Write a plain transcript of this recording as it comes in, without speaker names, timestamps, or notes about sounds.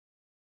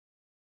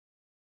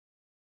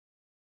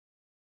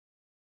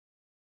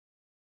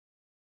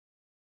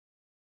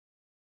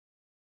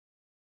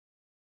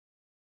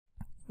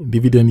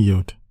Dividend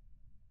yield.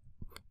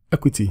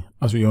 Equity,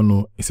 as we all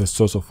know, is a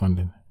source of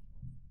funding.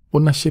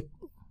 Ownership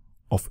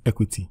of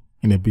equity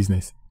in a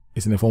business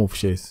is in the form of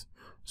shares.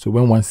 So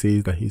when one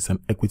says that he's an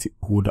equity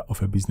holder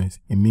of a business,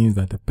 it means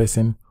that the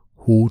person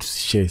holds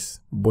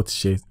shares, bought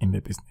shares in the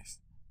business.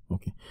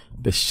 Okay.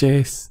 The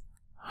shares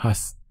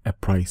has a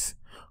price.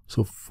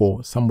 So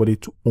for somebody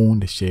to own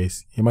the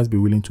shares, he must be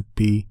willing to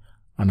pay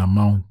an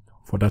amount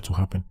for that to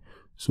happen.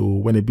 So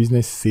when a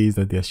business says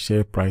that their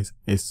share price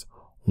is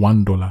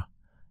 $1,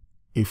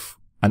 if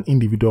an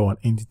individual or an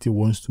entity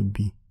wants to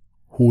be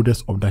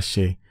holders of that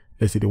share,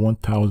 let's say they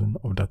want 1,000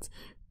 of that,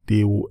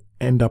 they will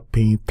end up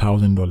paying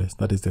 $1,000.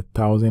 That is the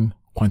 1,000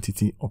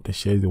 quantity of the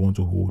shares they want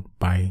to hold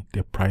by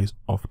the price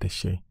of the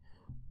share.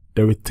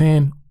 The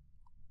return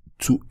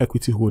to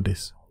equity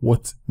holders,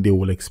 what they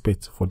will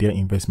expect for their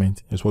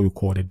investment, is what we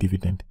call the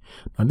dividend.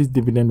 Now this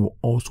dividend will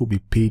also be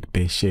paid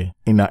per share.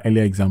 In our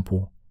earlier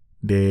example,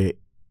 the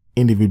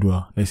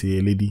individual, let's say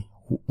a lady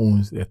who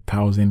owns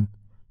 1,000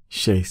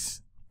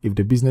 shares, if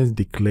the business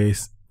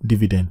declares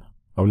dividend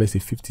of, let's say,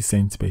 50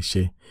 cents per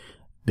share,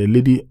 the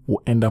lady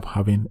will end up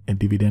having a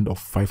dividend of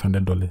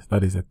 $500.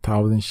 That is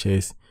 1,000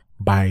 shares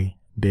by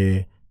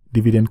the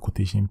dividend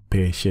quotation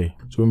per share.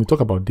 So when we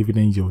talk about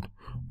dividend yield,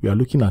 we are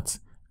looking at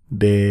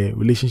the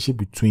relationship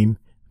between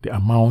the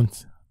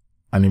amount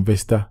an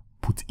investor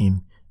put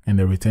in and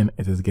the return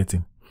it is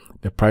getting,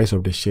 the price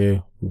of the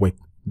share with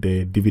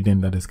the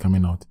dividend that is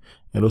coming out,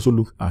 and also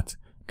look at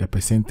the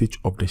percentage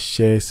of the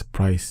share's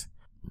price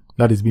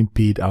that is being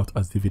paid out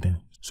as dividend.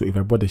 So if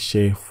I bought a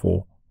share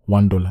for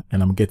 $1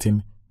 and I'm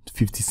getting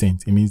 50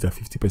 cents, it means that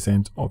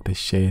 50% of the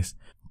share's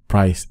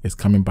price is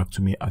coming back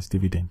to me as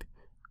dividend.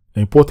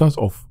 The importance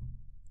of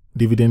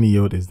dividend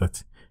yield is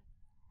that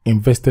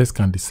investors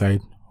can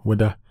decide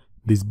whether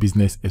this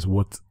business is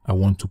what I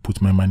want to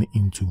put my money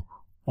into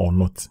or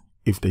not.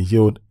 If the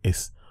yield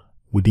is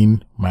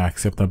within my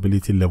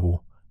acceptability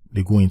level,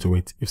 they go into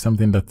it. If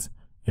something that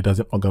it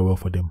doesn't augur well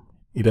for them,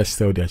 either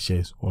sell their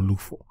shares or look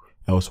for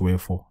elsewhere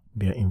for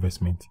their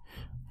investment.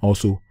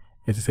 Also,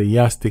 it is a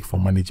yardstick for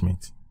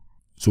management.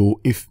 So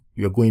if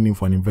you're going in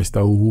for an investor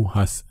who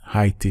has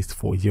high taste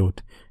for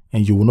yield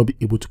and you will not be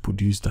able to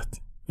produce that,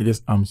 it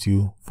just arms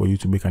you for you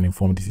to make an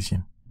informed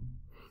decision.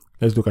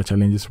 Let's look at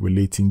challenges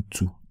relating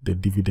to the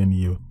dividend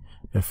yield.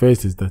 The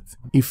first is that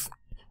if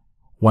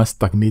one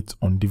stagnates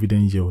on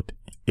dividend yield,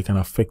 it can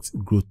affect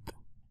growth.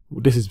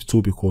 This is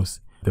true because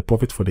the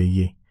profit for the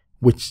year,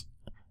 which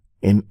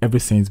in every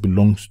sense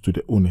belongs to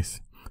the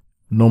owners,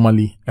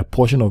 normally a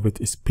portion of it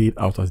is paid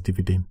out as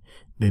dividend.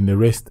 Then the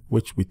rest,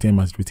 which we term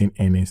as retained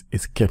earnings,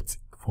 is kept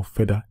for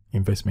further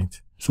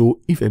investment.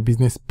 So if a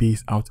business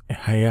pays out a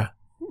higher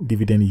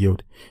dividend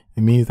yield,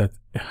 it means that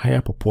a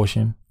higher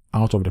proportion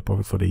out of the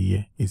profit for the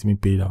year is being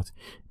paid out,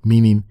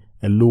 meaning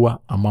a lower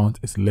amount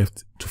is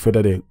left to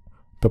further the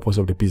purpose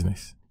of the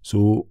business.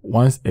 So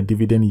once a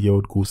dividend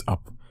yield goes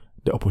up,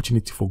 the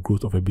opportunity for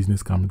growth of a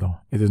business comes down.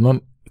 It is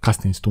not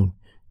cast in stone.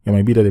 It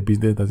might be that the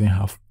business doesn't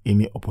have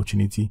any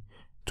opportunity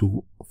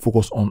to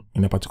focus on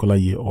in a particular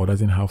year, or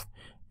doesn't have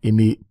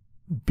any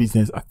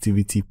business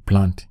activity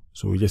planned,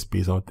 so it just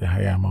pays out the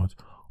higher amount.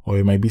 Or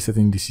it might be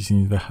certain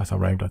decisions that has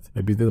arrived at.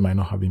 The business might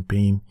not have been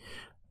paying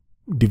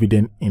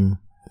dividend in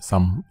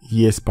some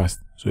years past,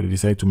 so they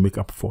decide to make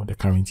up for the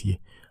current year.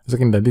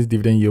 Second, that this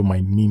dividend yield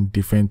might mean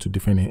different to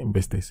different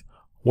investors.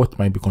 What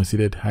might be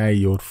considered higher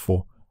yield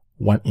for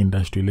one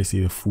industry, let's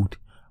say the food,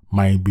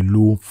 might be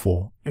low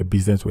for a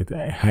business with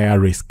a higher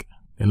risk.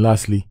 And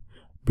lastly,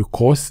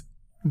 because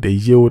the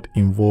yield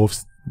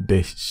involves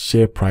the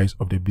share price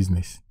of the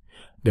business,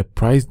 the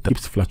price that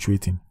keeps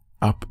fluctuating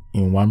up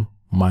in one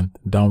month,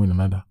 down in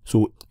another.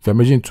 So if you're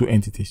measuring two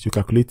entities, you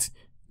calculate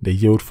the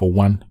yield for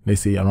one,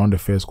 let's say around the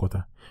first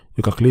quarter,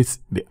 you calculate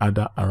the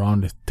other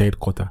around the third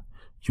quarter,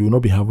 you will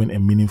not be having a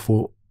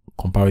meaningful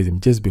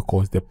comparison just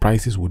because the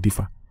prices will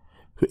differ.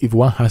 So if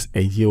one has a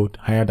yield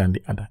higher than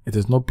the other, it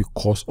is not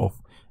because of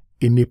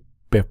any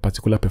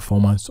particular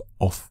performance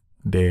of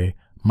the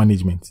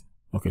management.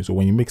 Okay, so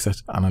when you make such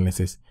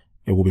analysis,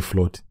 it will be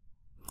flawed.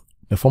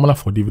 The formula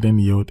for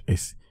dividend yield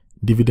is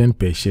dividend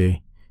per share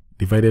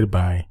divided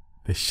by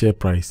the share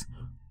price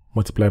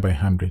multiplied by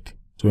 100.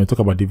 So when we talk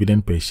about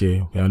dividend per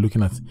share, we are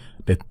looking at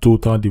the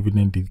total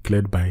dividend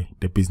declared by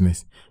the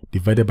business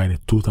divided by the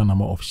total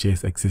number of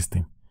shares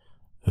existing.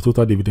 The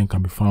total dividend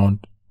can be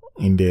found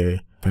in the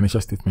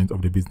financial statement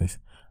of the business.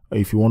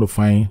 If you want to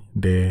find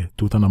the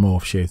total number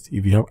of shares,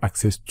 if you have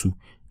access to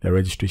the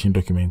registration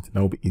document,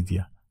 that will be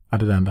easier.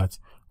 Other than that,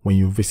 when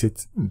you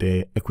visit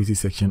the equity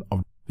section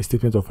of the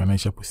statement of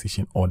financial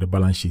position or the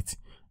balance sheet,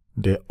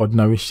 the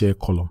ordinary share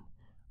column,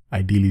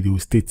 ideally they will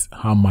state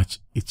how much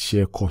each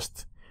share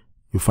costs.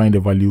 You find the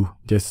value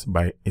just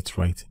by its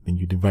right, then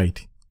you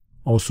divide.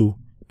 Also,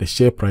 the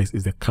share price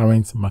is the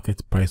current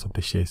market price of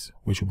the shares,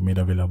 which will be made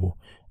available.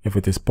 If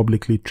it is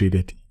publicly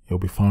traded, it will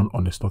be found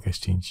on the stock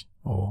exchange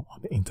or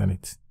on the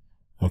internet.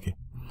 Okay.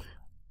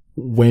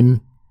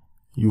 When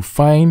you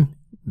find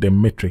the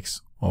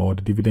metrics or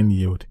the dividend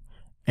yield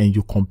and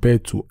you compare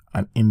to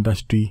an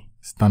industry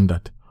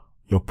standard,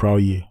 your prior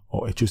year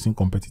or a chosen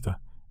competitor,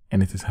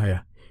 and it is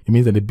higher, it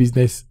means that the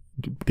business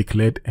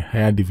declared a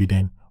higher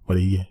dividend for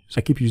the year. So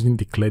I keep using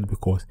declared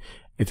because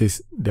it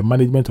is the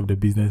management of the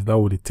business that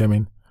will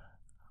determine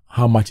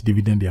how much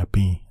dividend they are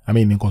paying. I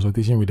mean, in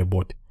consultation with the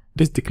board.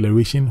 This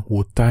declaration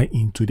will tie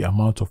into the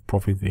amount of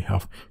profit they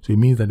have. So it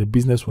means that the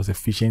business was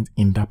efficient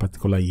in that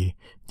particular year,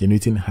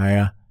 generating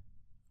higher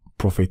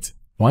profit.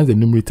 Once the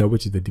numerator,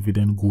 which is the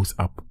dividend, goes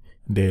up,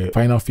 the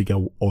final figure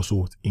will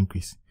also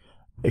increase.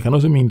 It can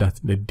also mean that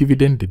the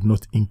dividend did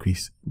not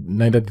increase,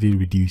 neither did it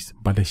reduce,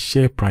 but the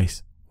share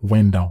price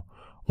went down.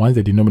 Once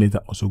the denominator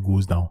also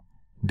goes down,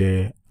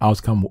 the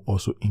outcome will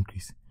also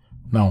increase.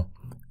 Now,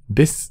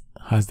 this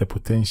has the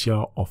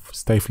potential of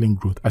stifling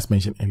growth, as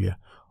mentioned earlier.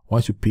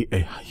 Once you pay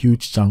a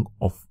huge chunk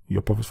of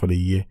your profits for the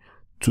year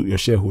to your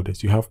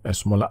shareholders, you have a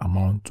smaller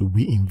amount to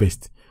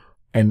reinvest.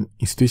 And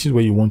in situations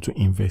where you want to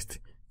invest,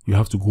 you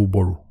have to go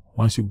borrow.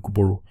 Once you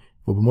borrow,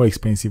 it will be more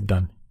expensive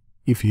than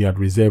if you had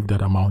reserved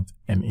that amount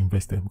and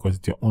invested, because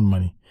it's your own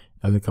money.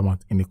 It doesn't come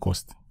out any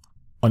cost.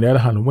 On the other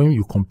hand, when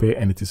you compare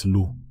and it is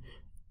low,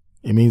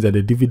 it means that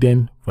the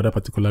dividend for that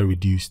particular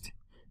reduced.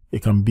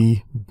 It can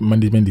be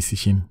management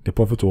decision. The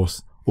profit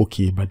was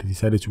okay, but they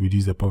decided to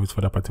reduce the profit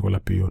for that particular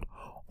period,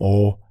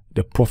 or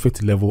the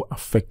profit level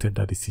affected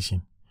that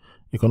decision.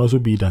 It can also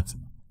be that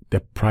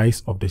the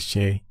price of the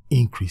share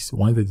increased.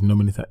 Once the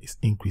denominator is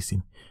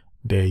increasing,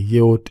 the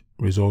yield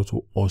result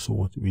will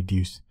also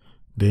reduce.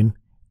 Then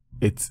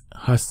it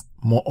has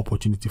more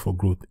opportunity for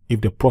growth.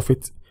 If the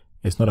profit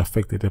is not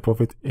affected, the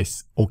profit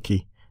is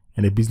okay,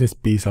 and the business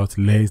pays out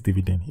less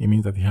dividend, it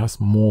means that it has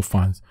more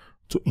funds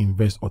to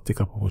invest or take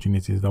up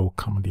opportunities that will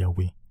come their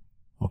way.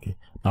 Okay.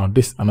 Now,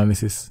 this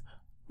analysis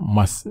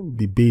must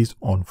be based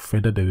on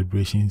further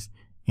deliberations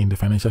in the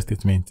financial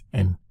statement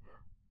and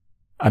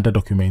other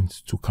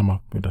documents to come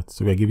up with that.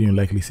 So we are giving you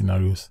likely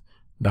scenarios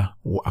that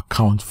will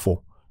account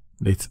for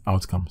its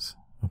outcomes.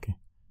 Okay.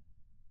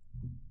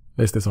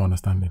 Let's test our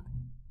understanding.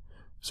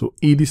 So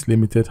Edis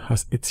Limited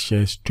has its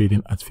shares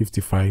trading at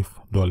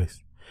 $55.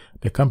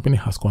 The company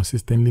has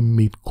consistently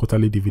made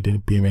quarterly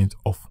dividend payments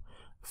of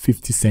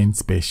 50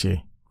 cents per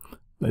share.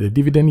 Now, the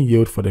dividend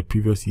yield for the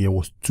previous year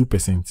was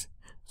 2%.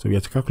 So we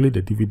have to calculate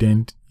the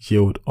dividend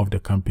yield of the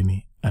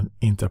company and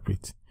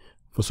interpret.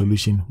 For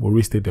solution, we'll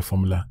restate the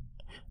formula.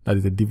 That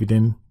is the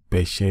dividend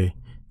per share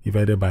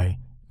divided by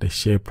the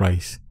share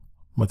price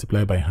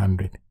multiplied by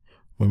 100.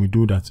 When we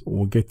do that,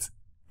 we'll get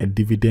a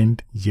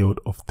dividend yield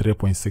of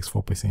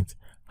 3.64%,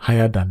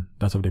 higher than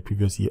that of the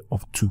previous year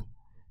of 2. It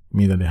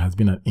means that there has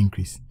been an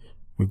increase.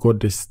 We got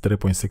this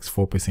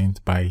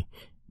 3.64% by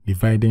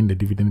dividing the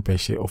dividend per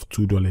share of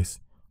 $2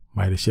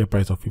 by the share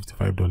price of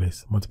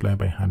 $55 multiplied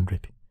by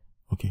 100.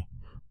 Okay.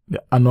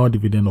 The annual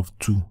dividend of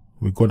 2,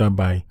 we got that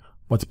by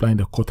multiplying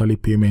the quarterly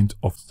payment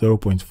of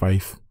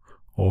 0.5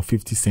 or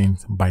 50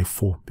 cents by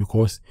 4,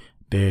 because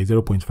the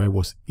 0.5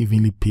 was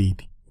evenly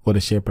paid, but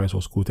the share price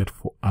was quoted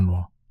for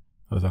annual.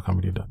 That's how can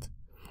we do that?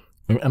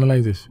 When we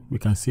analyze this, we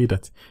can see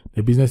that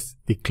the business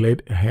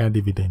declared a higher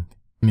dividend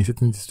in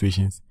certain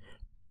situations,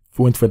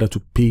 went further to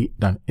pay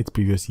than its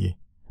previous year.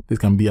 This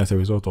can be as a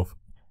result of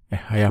a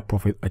higher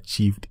profit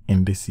achieved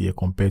in this year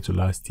compared to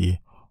last year,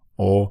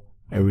 or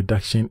a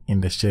reduction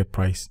in the share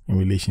price in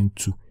relation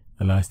to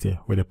the last year,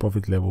 where the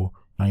profit level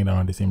hanging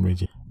around the same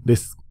region.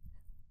 This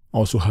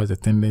also has a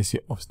tendency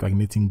of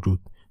stagnating growth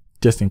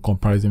just in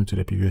comparison to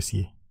the previous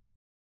year.